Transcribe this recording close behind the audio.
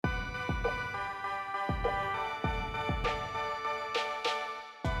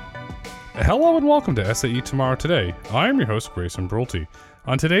Hello and welcome to SAE Tomorrow Today. I am your host, Grayson Brulte.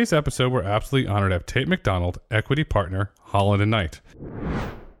 On today's episode, we're absolutely honored to have Tate McDonald, equity partner, Holland & Knight.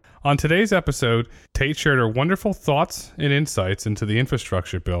 On today's episode, Tate shared her wonderful thoughts and insights into the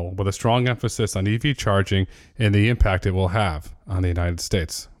infrastructure bill with a strong emphasis on EV charging and the impact it will have on the United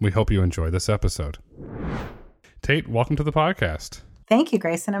States. We hope you enjoy this episode. Tate, welcome to the podcast. Thank you,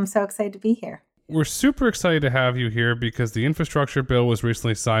 Grayson. I'm so excited to be here. We're super excited to have you here because the infrastructure bill was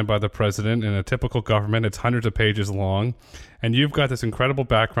recently signed by the president. In a typical government, it's hundreds of pages long. And you've got this incredible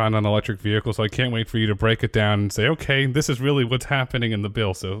background on electric vehicles, so I can't wait for you to break it down and say, okay, this is really what's happening in the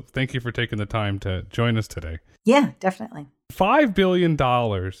bill. So thank you for taking the time to join us today. Yeah, definitely. $5 billion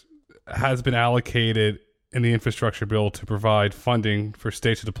has been allocated in the infrastructure bill to provide funding for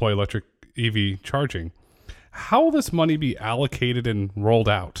states to deploy electric EV charging. How will this money be allocated and rolled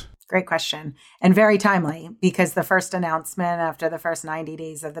out? Great question. And very timely, because the first announcement after the first 90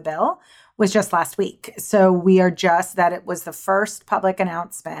 days of the bill was just last week. So it was the first public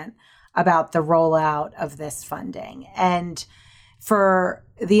announcement about the rollout of this funding. And for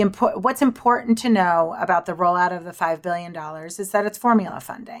what's important to know about the rollout of the $5 billion is that it's formula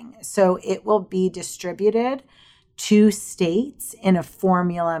funding. So it will be distributed to states in a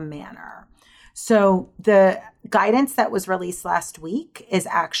formula manner. So the guidance that was released last week is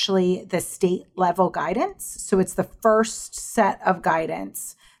actually the state level guidance. So it's the first set of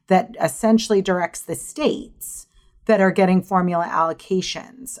guidance that essentially directs the states that are getting formula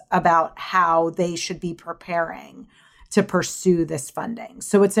allocations about how they should be preparing to pursue this funding.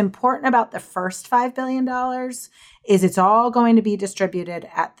 So what's important about the first $5 billion is it's all going to be distributed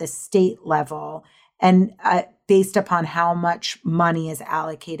at the state level and based upon how much money is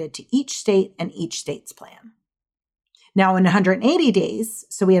allocated to each state and each state's plan. Now, in 180 days,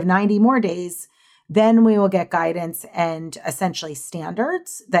 so we have 90 more days, then we will get guidance and essentially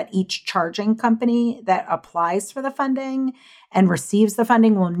standards that each charging company that applies for the funding and receives the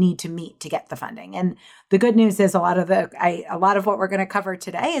funding will need to meet to get the funding. And the good news is a lot of what we're going to cover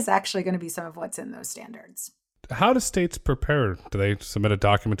today is actually going to be some of what's in those standards. How do states prepare? Do they submit a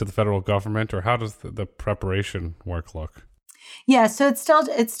document to the federal government, or how does the preparation work look? Yeah, so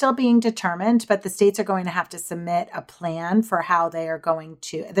it's still being determined, but the states are going to have to submit a plan for how they are going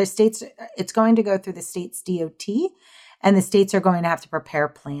to. It's going to go through the state's DOT, and the states are going to have to prepare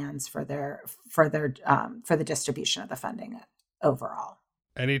plans for the distribution of the funding overall.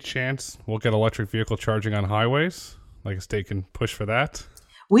 Any chance we'll get electric vehicle charging on highways? Like a state can push for that?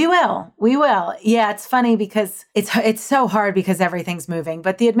 We will. Yeah, it's funny because it's so hard because everything's moving,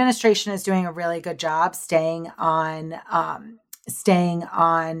 but the administration is doing a really good job staying on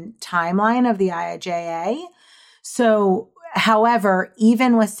timeline of the IIJA. So, however,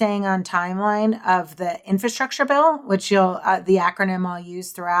 even with staying on timeline of the infrastructure bill, which the acronym I'll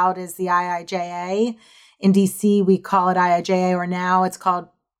use throughout is the IIJA. In DC, we call it IIJA, or now it's called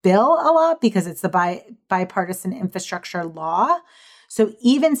bill a lot because it's the bipartisan infrastructure law. So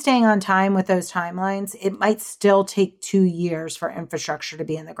even staying on time with those timelines, it might still take 2 years for infrastructure to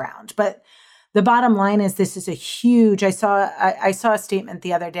be in the ground. But the bottom line is this is a huge, I saw a statement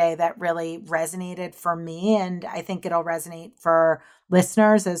the other day that really resonated for me, and I think it'll resonate for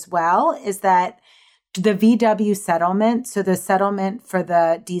listeners as well, is that the VW settlement, so the settlement for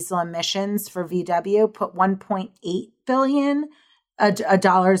the diesel emissions for VW put $1.8 billion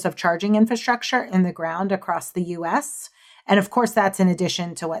dollars of charging infrastructure in the ground across the U.S., and of course, that's in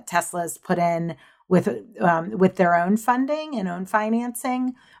addition to what Tesla's put in with their own funding and own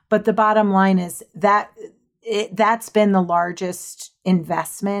financing. But the bottom line is that that's been the largest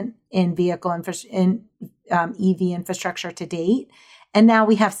investment in EV infrastructure to date. And now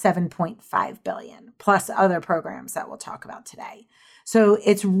we have $7.5 billion plus other programs that we'll talk about today. So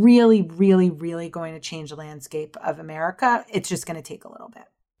it's really, really, really going to change the landscape of America. It's just going to take a little bit.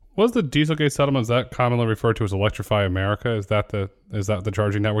 Was the Dieselgate settlement, is that commonly referred to as Electrify America? Is that the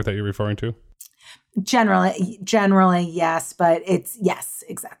charging network that you're referring to? Generally, yes, but yes,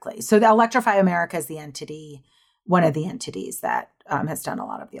 exactly. So the Electrify America is the entity, one of the entities that has done a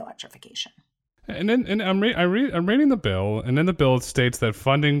lot of the electrification. And I'm reading the bill, and in the bill it states that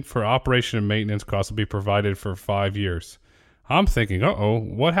funding for operation and maintenance costs will be provided for 5 years. I'm thinking,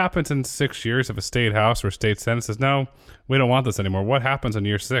 what happens in 6 years if a state house or state senate says, no, we don't want this anymore? What happens in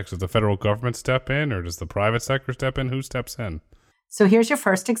year 6? Does the federal government step in, or does the private sector step in? Who steps in? So here's your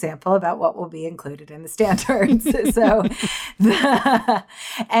first example about what will be included in the standards.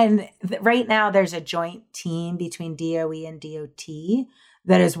 Right now there's a joint team between DOE and DOT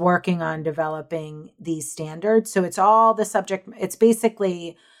that is working on developing these standards. So it's all the subject. It's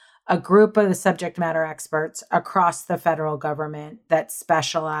basically a group of the subject matter experts across the federal government that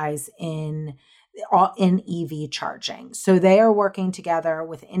specialize in EV charging. So they are working together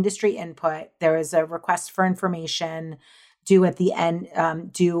with industry input. There is a request for information due at the end,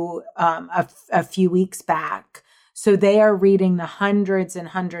 a few weeks back. So they are reading the hundreds and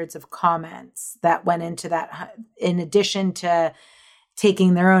hundreds of comments that went into that, in addition to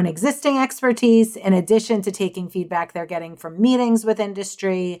taking their own existing expertise, in addition to taking feedback they're getting from meetings with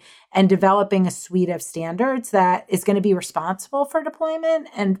industry, and developing a suite of standards that is going to be responsible for deployment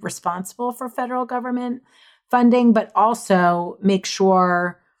and responsible for federal government funding, but also make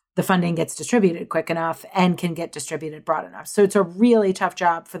sure the funding gets distributed quick enough and can get distributed broad enough. So it's a really tough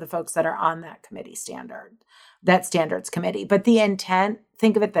job for the folks that are on that standards committee. But the intent,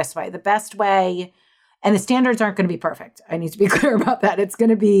 think of it this way, the best way. And the standards aren't going to be perfect. I need to be clear about that. It's going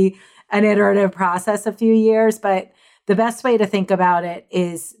to be an iterative process, a few years. But the best way to think about it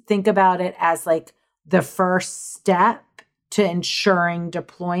is think about it as like the first step to ensuring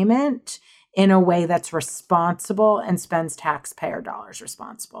deployment in a way that's responsible and spends taxpayer dollars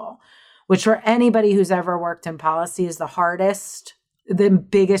responsible, which for anybody who's ever worked in policy is the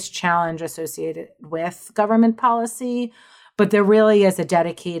biggest challenge associated with government policy. But there really is a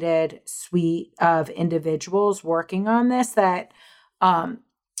dedicated suite of individuals working on this that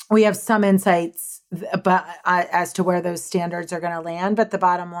we have some insights as to where those standards are going to land. But the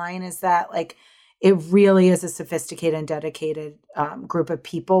bottom line is that it really is a sophisticated and dedicated group of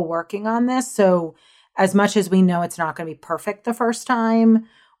people working on this. So as much as we know it's not going to be perfect the first time,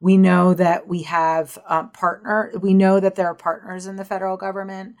 we know that we have we know that there are partners in the federal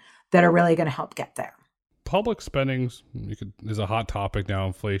government that are really going to help get there. Public spending is a hot topic now.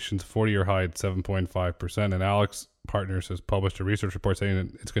 Inflation's 40-year high at 7.5%. And Alex Partners has published a research report saying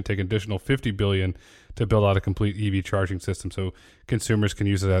that it's going to take an additional $50 billion to build out a complete EV charging system so consumers can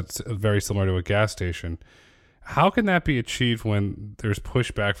use it. That's very similar to a gas station. How can that be achieved when there's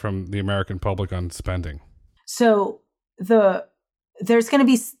pushback from the American public on spending? So there's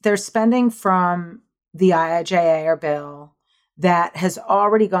spending from the IIJA or bill that has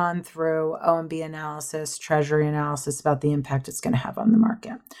already gone through OMB analysis, Treasury analysis about the impact it's going to have on the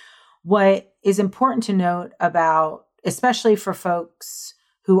market. What is important to note about, especially for folks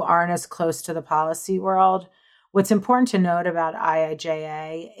who aren't as close to the policy world, what's important to note about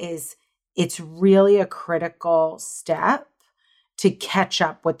IIJA is it's really a critical step to catch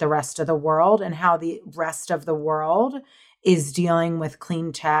up with the rest of the world and how the rest of the world is dealing with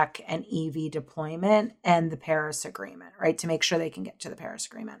clean tech and EV deployment and the Paris Agreement, right? To make sure they can get to the Paris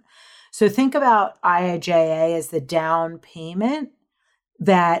Agreement. So think about IIJA as the down payment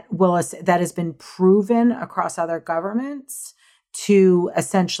that has been proven across other governments to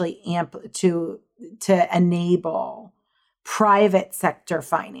essentially to enable private sector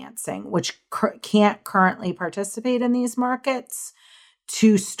financing, which can't currently participate in these markets,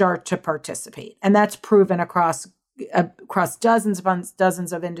 to start to participate. And that's proven across dozens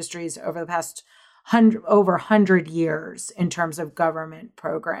of industries over the past 100 years in terms of government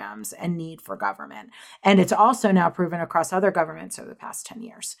programs and need for government. And it's also now proven across other governments over the past 10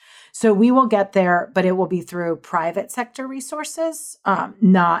 years. So we will get there, but it will be through private sector resources,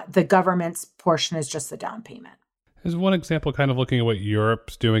 not the government's portion is just the down payment. Is one example kind of looking at what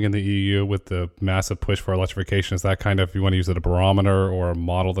Europe's doing in the EU with the massive push for electrification? Is that kind of, you want to use it a barometer or a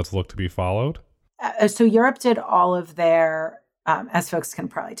model that's looked to be followed? So Europe did all of their, as folks can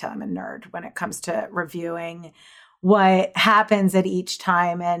probably tell, I'm a nerd when it comes to reviewing what happens at each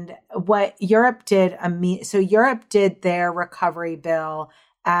time. And what Europe did, so Europe did their recovery bill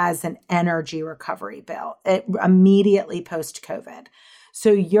as an energy recovery bill immediately post-COVID.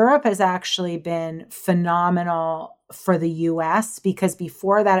 So Europe has actually been phenomenal for the US because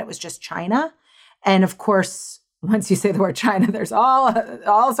before that it was just China. And of course, once you say the word China, there's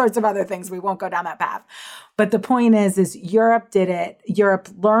all sorts of other things. We won't go down that path. But the point is Europe did it. Europe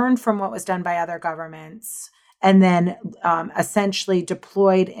learned from what was done by other governments and then essentially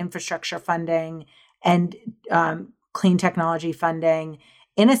deployed infrastructure funding and clean technology funding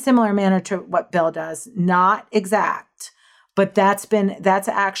in a similar manner to what Bill does. Not exact, but that's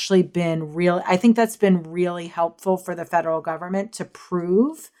actually been real. I think that's been really helpful for the federal government to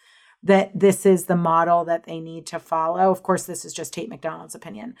prove that this is the model that they need to follow. Of course, this is just Tate McDonald's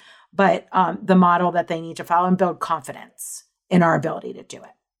opinion, but the model that they need to follow and build confidence in our ability to do it.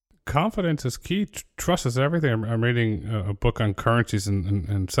 Confidence is key. Trust is everything. I'm reading a book on currencies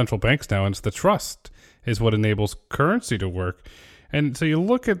and central banks now, and it's the trust is what enables currency to work. And so you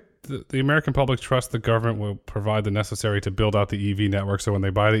look at the American public trust the government will provide the necessary to build out the EV network. So when they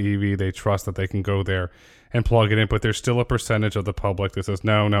buy the EV, they trust that they can go there and plug it in, but there's still a percentage of the public that says,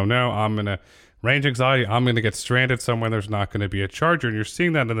 no, I'm going to range anxiety. I'm going to get stranded somewhere. There's not going to be a charger. And you're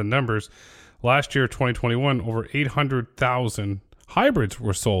seeing that in the numbers. Last year, 2021, over 800,000 hybrids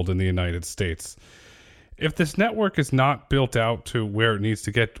were sold in the United States. If this network is not built out to where it needs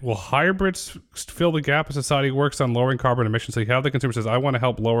to get, will hybrids fill the gap as society works on lowering carbon emissions? So you have the consumer says, I want to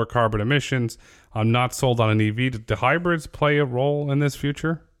help lower carbon emissions. I'm not sold on an EV. Do hybrids play a role in this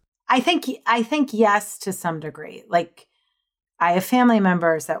future? I think yes, to some degree. Like, I have family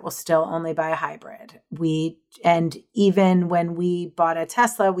members that will still only buy a hybrid. And even when we bought a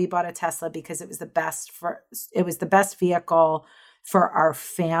Tesla because it was the best vehicle for our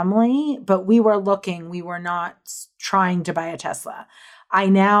family, but we were not trying to buy a Tesla. I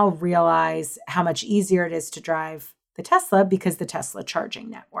now realize how much easier it is to drive the Tesla because the Tesla charging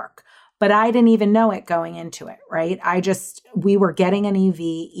network. But I didn't even know it going into it, right? We were getting an EV,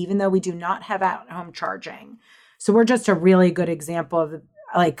 even though we do not have at-home charging. So we're just a really good example of,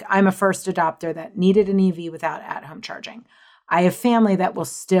 like, I'm a first adopter that needed an EV without at-home charging. I have family that will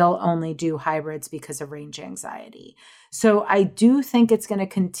still only do hybrids because of range anxiety. So I do think it's going to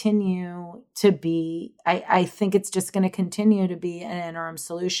continue to be, I think it's just going to continue to be an interim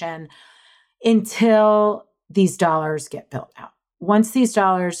solution until these dollars get built out. Once these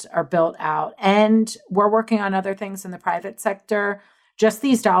dollars are built out, and we're working on other things in the private sector, just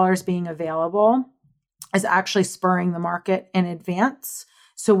these dollars being available is actually spurring the market in advance.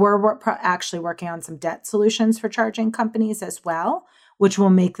 So we're actually working on some debt solutions for charging companies as well, which will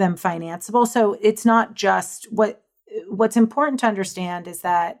make them financeable. So it's not just what's important to understand is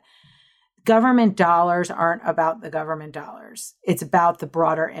that government dollars aren't about the government dollars. It's about the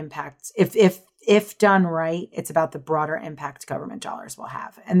broader impacts. If done right, it's about the broader impact government dollars will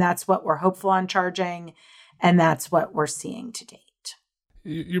have. And that's what we're hopeful on charging. And that's what we're seeing to date.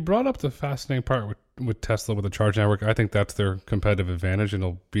 You brought up the fascinating part with Tesla, with the charge network. I think that's their competitive advantage, and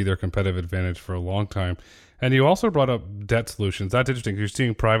it'll be their competitive advantage for a long time. And you also brought up debt solutions. That's interesting. You're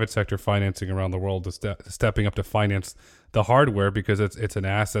seeing private sector financing around the world stepping up to finance the hardware because it's an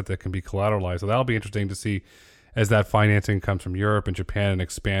asset that can be collateralized. So that'll be interesting to see as that financing comes from Europe and Japan and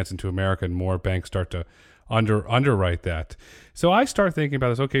expands into America, and more banks start to underwrite that. So I start thinking about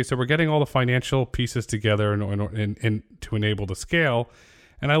this. Okay, so we're getting all the financial pieces together in to enable the scale.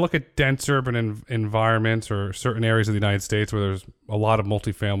 And I look at dense urban environments or certain areas of the United States where there's a lot of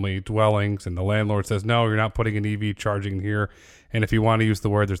multifamily dwellings, and the landlord says, no, you're not putting an EV charging here. And if you want to use the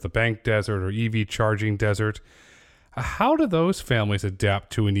word, there's the bank desert or EV charging desert. How do those families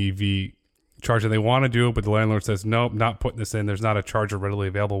adapt to an EV charger? They want to do it, but the landlord says, nope, not putting this in. There's not a charger readily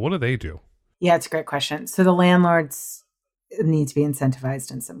available. What do they do? Yeah, it's a great question. So the landlords need to be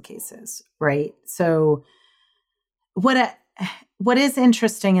incentivized in some cases, right? So what is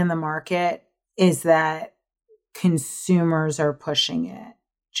interesting in the market is that consumers are pushing it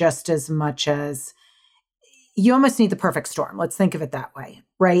just as much as you almost need the perfect storm. Let's think of it that way,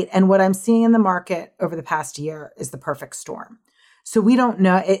 right? And what I'm seeing in the market over the past year is the perfect storm. So we don't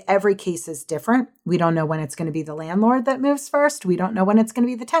know, every case is different. We don't know when it's going to be the landlord that moves first. We don't know when it's going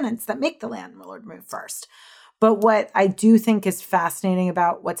to be the tenants that make the landlord move first. But what I do think is fascinating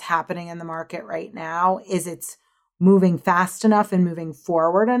about what's happening in the market right now is it's moving fast enough and moving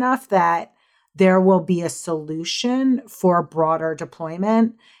forward enough that there will be a solution for broader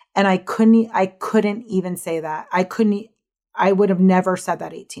deployment. And I couldn't even say that. I would have never said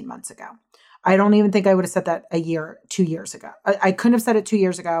that 18 months ago. I don't even think I would have said that 2 years ago. I couldn't have said it 2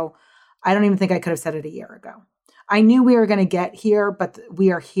 years ago. I don't even think I could have said it a year ago. I knew we were going to get here, but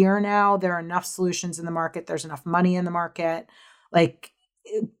we are here now. There are enough solutions in the market. There's enough money in the market. Like,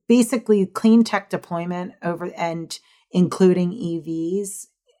 basically, clean tech deployment over and including EVs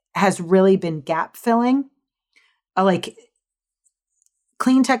has really been gap filling. Like,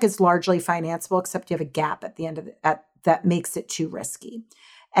 clean tech is largely financeable, except you have a gap at the end of that makes it too risky.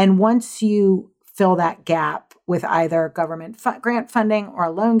 And once you fill that gap with either government grant funding or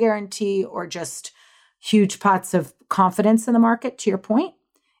a loan guarantee or just huge pots of confidence in the market, to your point,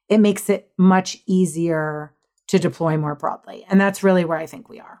 it makes it much easier to deploy more broadly. And that's really where I think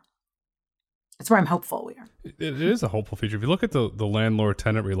we are. That's where I'm hopeful we are. It is a hopeful future. If you look at the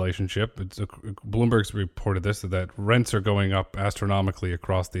landlord-tenant relationship, Bloomberg's reported this, that rents are going up astronomically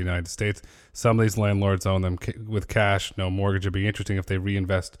across the United States. Some of these landlords own them with cash, no mortgage. It'd be interesting if they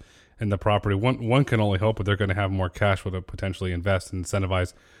reinvest in the property. One can only hope that they're going to have more cash with to potentially invest and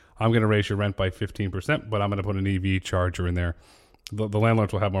incentivize. I'm going to raise your rent by 15%, but I'm going to put an EV charger in there. The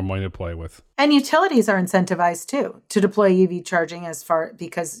landlords will have more money to play with. And utilities are incentivized too to deploy EV charging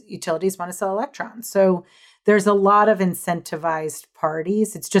because utilities want to sell electrons. So there's a lot of incentivized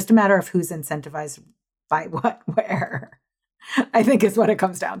parties. It's just a matter of who's incentivized buy what, where, I think is what it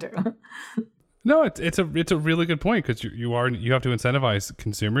comes down to. No, it's a really good point, because you have to incentivize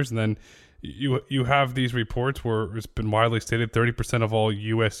consumers, and then you have these reports where it's been widely stated 30% of all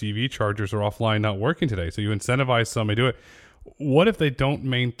U.S. EV chargers are offline, not working today. So you incentivize somebody to do it. What if they don't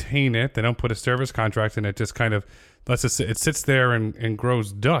maintain it? They don't put a service contract in it. Just kind of it sits there and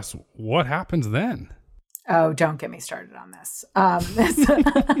grows dust. What happens then? Oh, don't get me started on this.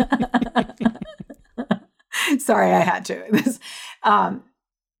 Sorry, I had to.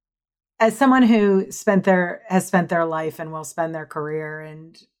 As someone who has spent their life and will spend their career,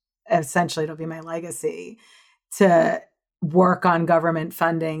 and essentially it'll be my legacy, to work on government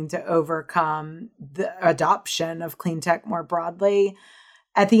funding to overcome the adoption of clean tech more broadly.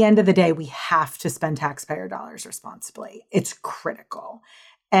 At the end of the day, we have to spend taxpayer dollars responsibly. It's critical.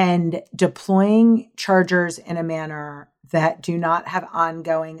 And deploying chargers in a manner that do not have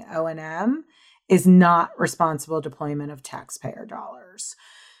ongoing O&M is not responsible deployment of taxpayer dollars.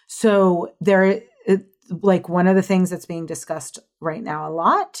 So one of the things that's being discussed right now a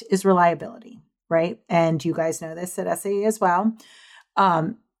lot is reliability, right? And you guys know this at SAE as well.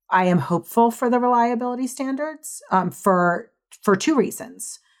 I am hopeful for the reliability standards for two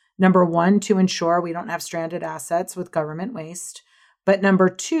reasons. Number one, to ensure we don't have stranded assets with government waste. But number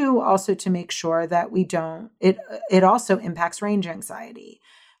two, also to make sure that we don't, it also impacts range anxiety.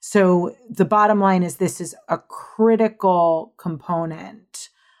 So the bottom line is this is a critical component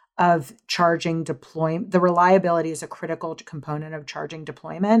of charging deployment. The reliability is a critical component of charging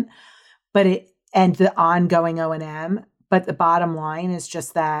deployment, and the ongoing O&M. But the bottom line is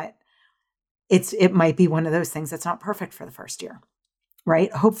just that it might be one of those things that's not perfect for the first year,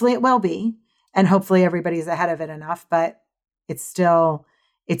 right? Hopefully it will be, and hopefully everybody's ahead of it enough, but it's still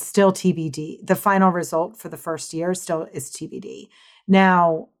TBD. The final result for the first year still is TBD.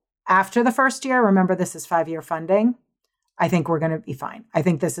 Now, after the first year, remember this is 5-year funding. I think we're going to be fine. I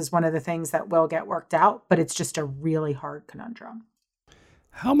think this is one of the things that will get worked out, but it's just a really hard conundrum.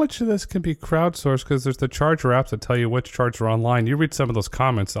 How much of this can be crowdsourced? Because there's the charger apps that tell you which charger are online. You read some of those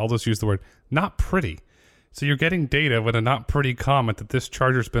comments. I'll just use the word not pretty. So you're getting data with a not pretty comment that this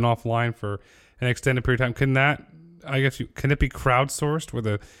charger's been offline for an extended period of time. Can it be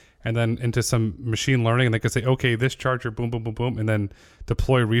crowdsourced and then into some machine learning, and they can say, okay, this charger, boom, boom, boom, boom, and then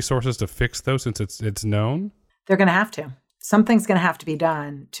deploy resources to fix those since it's known? They're going to have to. Something's going to have to be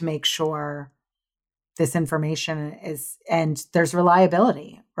done to make sure this information is, and there's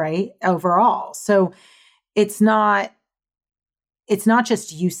reliability, right? Overall. So it's not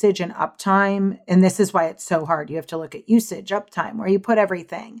just usage and uptime. And this is why it's so hard. You have to look at usage, uptime, where you put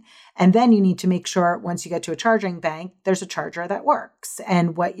everything. And then you need to make sure once you get to a charging bank, there's a charger that works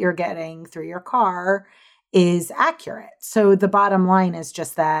and what you're getting through your car is accurate. So the bottom line is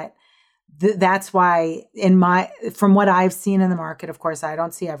just that that's why from what I've seen in the market, of course, I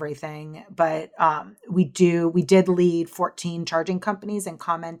don't see everything, but we did lead 14 charging companies in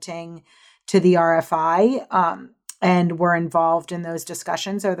commenting to the RFI. And we're involved in those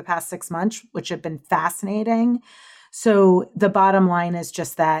discussions over the past 6 months, which have been fascinating. So the bottom line is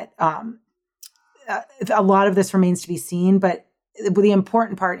just that a lot of this remains to be seen. But the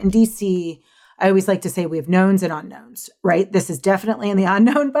important part in DC, I always like to say we have knowns and unknowns, right? This is definitely in the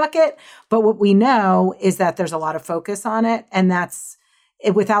unknown bucket. But what we know is that there's a lot of focus on it. And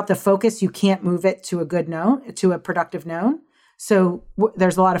without the focus, you can't move it to a good known, to a productive known. So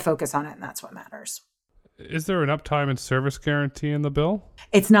there's a lot of focus on it, and that's what matters. Is there an uptime and service guarantee in the bill?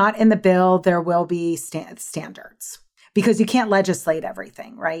 It's not in the bill. There will be standards because you can't legislate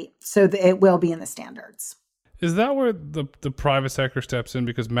everything, right? So it will be in the standards. Is that where the private sector steps in?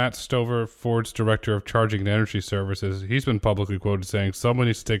 Because Matt Stover, Ford's director of charging and energy services, he's been publicly quoted saying someone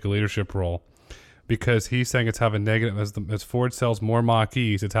needs to take a leadership role because he's saying it's having negative, as Ford sells more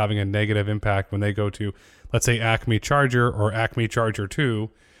Mach-E's, it's having a negative impact when they go to, let's say, Acme Charger or Acme Charger 2.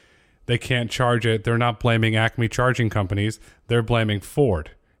 They can't charge it. They're not blaming Acme charging companies. They're blaming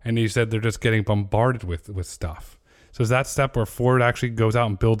Ford. And he said they're just getting bombarded with stuff. So is that step where Ford actually goes out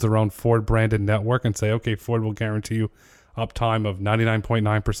and builds their own Ford branded network and say, okay, Ford will guarantee you uptime of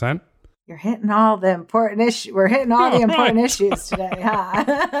 99.9%? You're hitting all the important issues. We're hitting all the important issues today,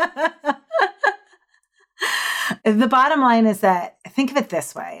 huh? The bottom line is that, think of it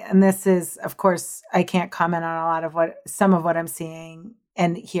this way. And this is, of course, I can't comment on some of what I'm seeing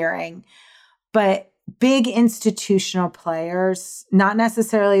and hearing, but big institutional players, not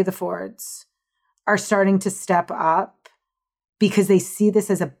necessarily the Fords, are starting to step up because they see this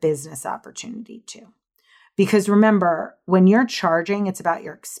as a business opportunity too. Because remember, when you're charging, it's about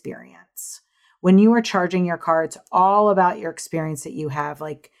your experience. When you are charging your car, it's all about your experience that you have.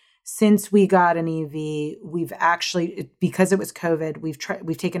 Like since we got an EV, we've actually, because it was COVID,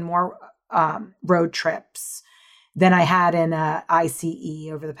 we've taken more road trips than I had in a ICE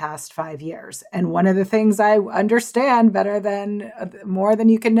over the past 5 years. And one of the things I understand more than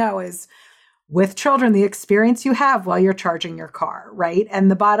you can know is with children, the experience you have while you're charging your car, right? And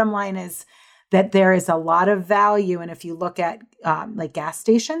the bottom line is that there is a lot of value. And if you look at like gas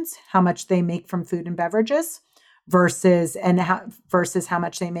stations, how much they make from food and beverages versus how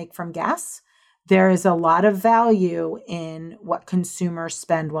much they make from gas, there is a lot of value in what consumers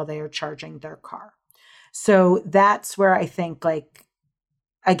spend while they are charging their car. So that's where I think, like,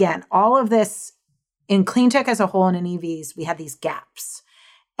 again, all of this in clean tech as a whole and in EVs, we have these gaps.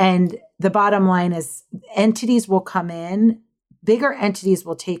 And the bottom line is entities will come in, bigger entities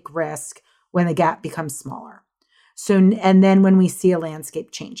will take risk when the gap becomes smaller. So, and then when we see a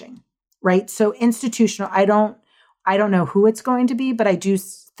landscape changing, right? So institutional, I don't know who it's going to be, but I do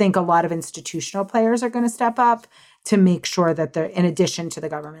think a lot of institutional players are going to step up to make sure that they're, in addition to the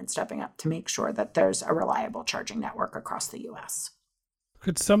government stepping up, to make sure that there's a reliable charging network across the US.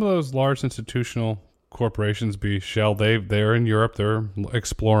 Could some of those large institutional corporations be Shell? They're in Europe. They're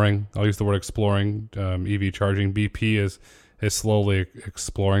exploring. I'll use the word exploring EV charging. BP is slowly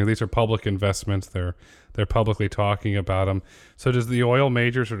exploring. These are public investments. They're publicly talking about them. So does the oil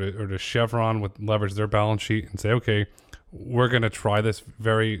majors or does Chevron leverage their balance sheet and say, okay, we're going to try this,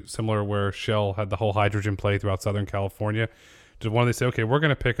 very similar where Shell had the whole hydrogen play throughout Southern California? Does one of they say, okay, we're going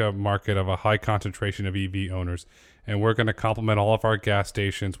to pick a market of a high concentration of EV owners, and we're going to complement all of our gas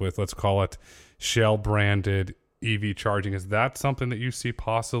stations with, let's call it, Shell branded EV charging? Is that something that you see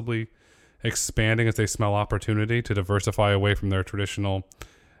possibly expanding as they smell opportunity to diversify away from their traditional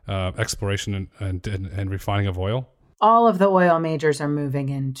exploration and refining of oil? All of the oil majors are moving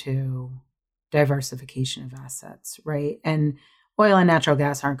into diversification of assets, right? And oil and natural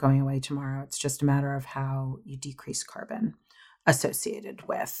gas aren't going away tomorrow. It's just a matter of how you decrease carbon associated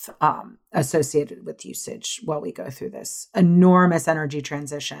with usage while we go through this enormous energy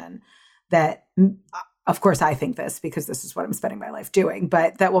transition that, of course, I think this because this is what I'm spending my life doing,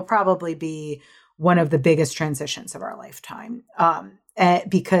 but that will probably be one of the biggest transitions of our lifetime.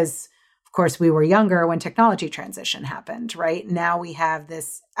 Because, of course, we were younger when technology transition happened, right? Now we have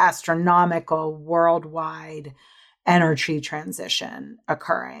this astronomical worldwide energy transition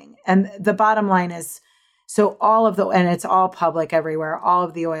occurring. And the bottom line is, so and it's all public everywhere, all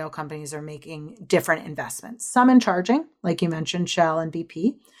of the oil companies are making different investments, some in charging, like you mentioned, Shell and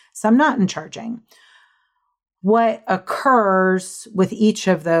BP, some not in charging. What occurs with each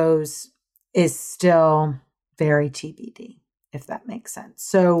of those is still very TBD, if that makes sense.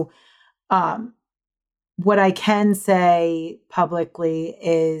 So what I can say publicly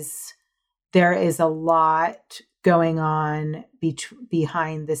is there is a lot going on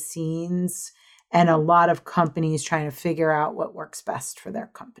behind the scenes and a lot of companies trying to figure out what works best for their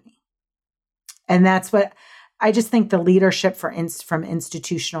company. And that's what I just think the leadership from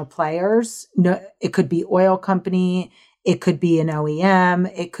institutional players, it could be oil company, it could be an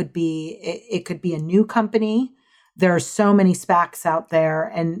OEM, it could be a new company. There are so many SPACs out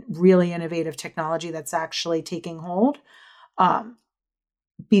there and really innovative technology that's actually taking hold.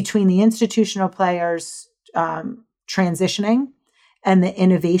 Between the institutional players transitioning and the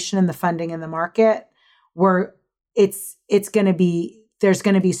innovation and the funding in the market, there's going to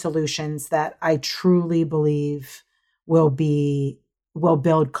be solutions that I truly believe will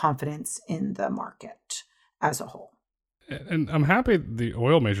build confidence in the market as a whole. And I'm happy the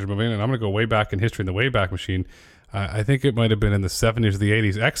oil majors moving, and I'm going to go way back in history in the Wayback Machine. I think it might have been in the 70s or the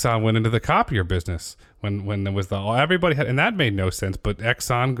 80s. Exxon went into the copier business when there was everybody had, and that made no sense. But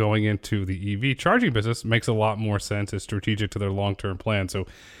Exxon going into the EV charging business makes a lot more sense. It's strategic to their long-term plan. So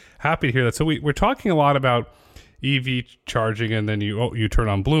happy to hear that. So we're talking a lot about EV charging, and then you turn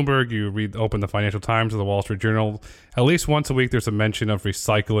on Bloomberg, you open the Financial Times or the Wall Street Journal. At least once a week, there's a mention of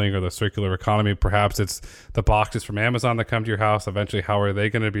recycling or the circular economy. Perhaps it's the boxes from Amazon that come to your house. Eventually, how are they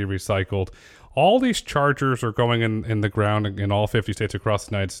going to be recycled? All these chargers are going in the ground in all 50 states across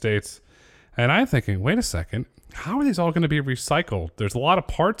the United States. And I'm thinking, wait a second, how are these all going to be recycled? There's a lot of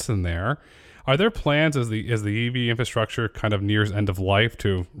parts in there. Are there plans as the EV infrastructure kind of nears end of life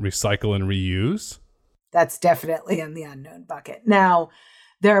to recycle and reuse? That's definitely in the unknown bucket. Now,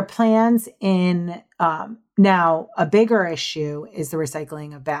 there are plans now a bigger issue is the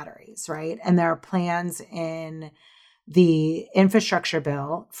recycling of batteries, right? And there are plans in the infrastructure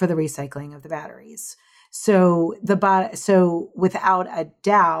bill for the recycling of the batteries. So without a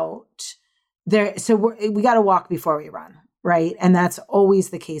doubt, we got to walk before we run, right? And that's always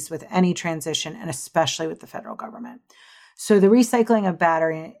the case with any transition, and especially with the federal government. So the recycling of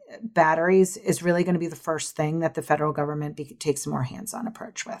batteries is really going to be the first thing that the federal government takes a more hands-on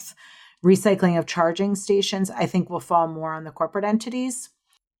approach with. Recycling of charging stations, I think, will fall more on the corporate entities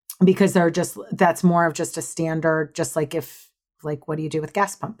because that's more of just a standard, just like what do you do with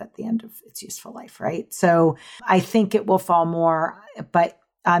gas pump at the end of its useful life, right? So I think it will fall more, but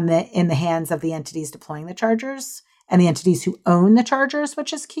in the hands of the entities deploying the chargers and the entities who own the chargers,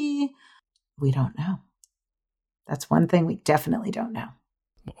 which is key. We don't know. That's one thing we definitely don't know.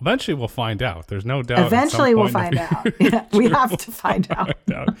 Well, eventually we'll find out. There's no doubt. Eventually we'll find out. Yeah, we have to find out.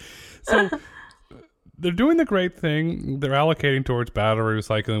 So they're doing the great thing. They're allocating towards battery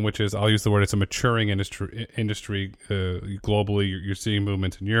recycling, which is, I'll use the word, it's a maturing industry globally. You're seeing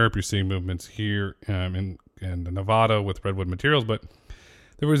movements in Europe. You're seeing movements here in Nevada with Redwood Materials. But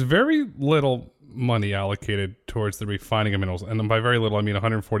there was very little money allocated towards the refining of minerals. And by very little, I mean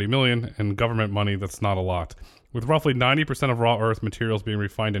 $140 million, and government money, that's not a lot. With roughly 90% of raw earth materials being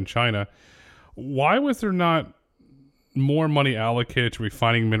refined in China, why was there not more money allocated to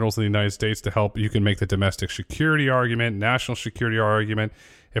refining minerals in the United States to help? You can make the domestic security argument, national security argument.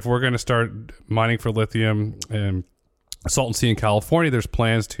 If we're going to start mining for lithium in Salton Sea in California, there's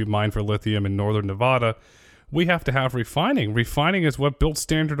plans to mine for lithium in northern Nevada. We have to have refining. Refining is what built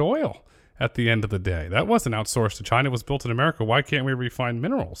Standard Oil at the end of the day. That wasn't outsourced to China. It was built in America. Why can't we refine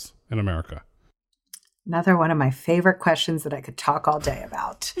minerals in America? Another one of my favorite questions that I could talk all day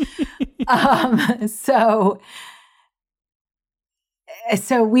about. So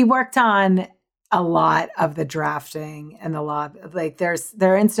we worked on a lot of the drafting and the law. Like there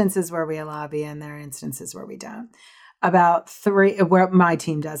are instances where we lobby and there are instances where we don't. About 3, where my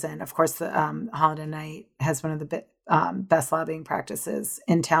team doesn't. Of course, the Holland & Knight has one of the best lobbying practices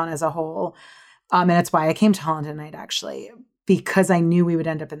in town as a whole. And that's why I came to Holland & Knight, actually, because I knew we would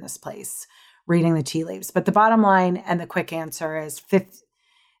end up in this place reading the tea leaves. But the bottom line and the quick answer is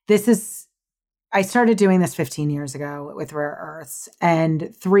I started doing this 15 years ago with rare earths.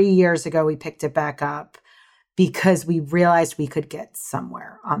 And 3 years ago, we picked it back up because we realized we could get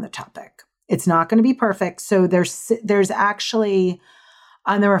somewhere on the topic. It's not going to be perfect. So there's actually,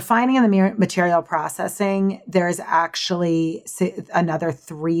 on the refining and the material processing, there's actually another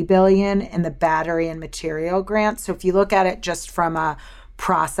 $3 billion in the battery and material grant. So if you look at it just from a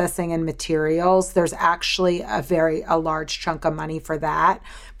processing and materials, there's actually a large chunk of money for that.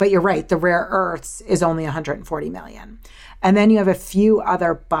 But you're right, the rare earths is only $140 million. And then you have a few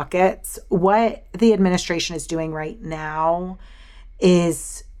other buckets. What the administration is doing right now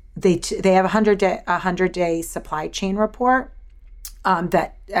is they have a 100-day supply chain report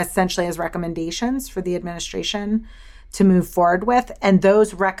that essentially has recommendations for the administration to move forward with. And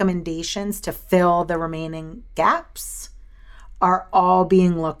those recommendations to fill the remaining gaps are all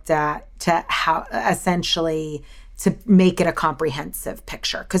being looked at to how essentially to make it a comprehensive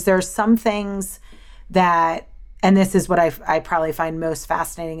picture. Because there are some things that, and this is what I probably find most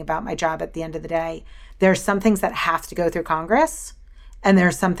fascinating about my job at the end of the day, there are some things that have to go through Congress, and there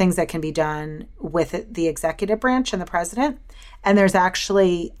are some things that can be done with the executive branch and the president. And there's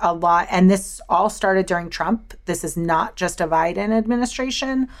actually a lot, and this all started during Trump. This is not just a Biden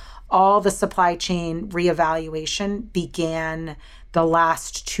administration. All the supply chain reevaluation began the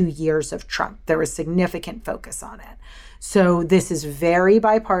last 2 years of Trump. There was significant focus on it. So this is very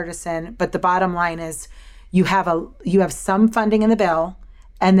bipartisan, but the bottom line is you have some funding in the bill,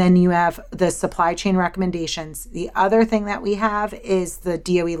 and then you have the supply chain recommendations. The other thing that we have is the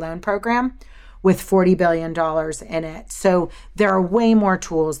DOE loan program with $40 billion in it. So there are way more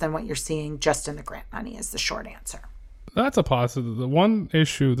tools than what you're seeing just in the grant money is the short answer. That's a positive. The one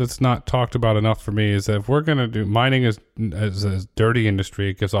issue that's not talked about enough for me is that if we're going to do mining as a dirty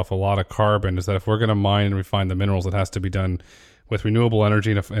industry, it gives off a lot of carbon, is that if we're going to mine and refine the minerals, it has to be done with renewable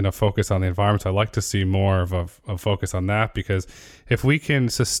energy and a focus on the environment. So I'd like to see more of a focus on that, because if we can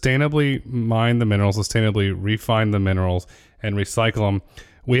sustainably mine the minerals, sustainably refine the minerals and recycle them,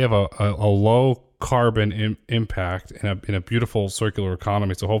 we have a low carbon impact in a beautiful circular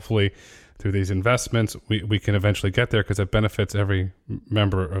economy. So hopefully through these investments, we can eventually get there because it benefits every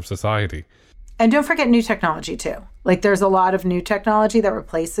member of society. And don't forget new technology too. Like there's a lot of new technology that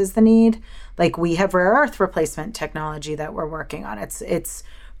replaces the need. Like we have rare earth replacement technology that we're working on. It's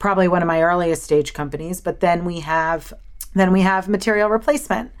probably one of my earliest stage companies, but then we have material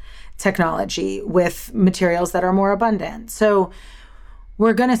replacement technology with materials that are more abundant. So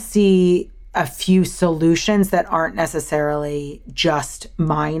we're going to see a few solutions that aren't necessarily just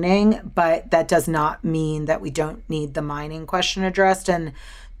mining, but that does not mean that we don't need the mining question addressed. And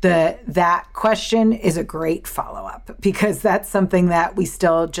that question is a great follow-up, because that's something that we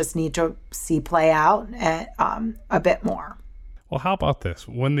still just need to see play out a bit more. Well, how about this?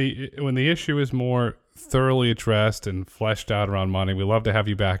 When the issue is more thoroughly addressed and fleshed out around money, we love to have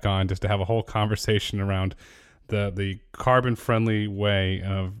you back on just to have a whole conversation around the carbon-friendly way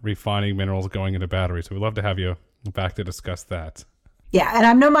of refining minerals going into batteries. So we'd love to have you back to discuss that. Yeah, and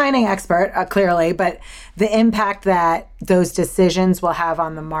I'm no mining expert, clearly, but the impact that those decisions will have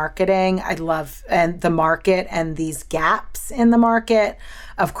on the marketing, and the market and these gaps in the market,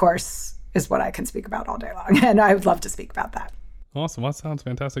 of course, is what I can speak about all day long. And I would love to speak about that. Awesome. That sounds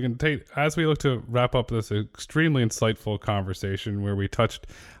fantastic. And Tate, as we look to wrap up this extremely insightful conversation where we touched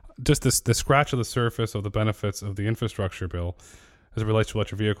just the scratch of the surface of the benefits of the infrastructure bill as it relates to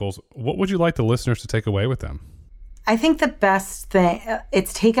electric vehicles, what would you like the listeners to take away with them? I think the best thing,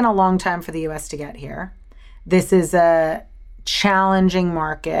 it's taken a long time for the U.S. to get here. This is a challenging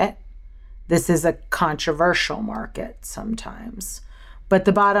market. This is a controversial market sometimes. But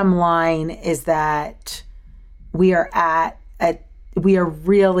the bottom line is that we are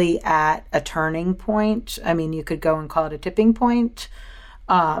really at a turning point. I mean, you could go and call it a tipping point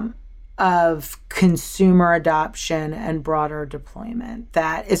of consumer adoption and broader deployment.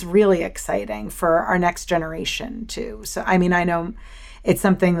 That is really exciting for our next generation too. So, I mean, I know it's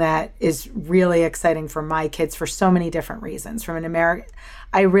something that is really exciting for my kids for so many different reasons. From an American,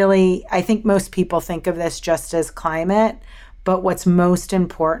 I think most people think of this just as climate, but what's most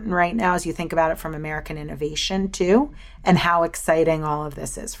important right now is you think about it from American innovation too, and how exciting all of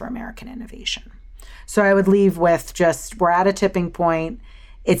this is for American innovation. So I would leave with we're at a tipping point.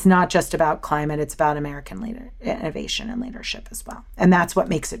 It's not just about climate, it's about American innovation and leadership as well. And that's what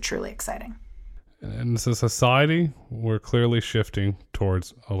makes it truly exciting. And as a society, we're clearly shifting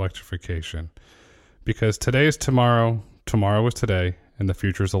towards electrification, because today is tomorrow, tomorrow is today, and the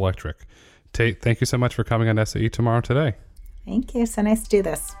future is electric. Tate, thank you so much for coming on SAE Tomorrow Today. Thank you. So nice to do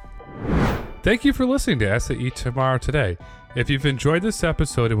this. Thank you for listening to SAE Tomorrow Today. If you've enjoyed this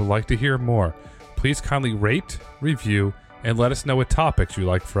episode and would like to hear more, please kindly rate, review, and let us know what topics you'd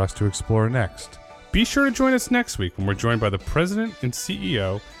like for us to explore next. Be sure to join us next week when we're joined by the President and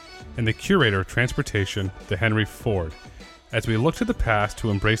CEO and the Curator of Transportation, the Henry Ford, as we look to the past to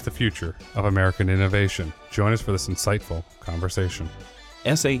embrace the future of American innovation. Join us for this insightful conversation.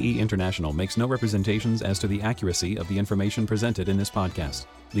 SAE International makes no representations as to the accuracy of the information presented in this podcast.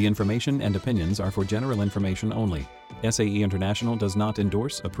 The information and opinions are for general information only. SAE International does not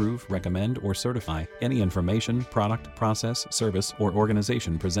endorse, approve, recommend, or certify any information, product, process, service, or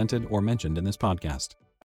organization presented or mentioned in this podcast.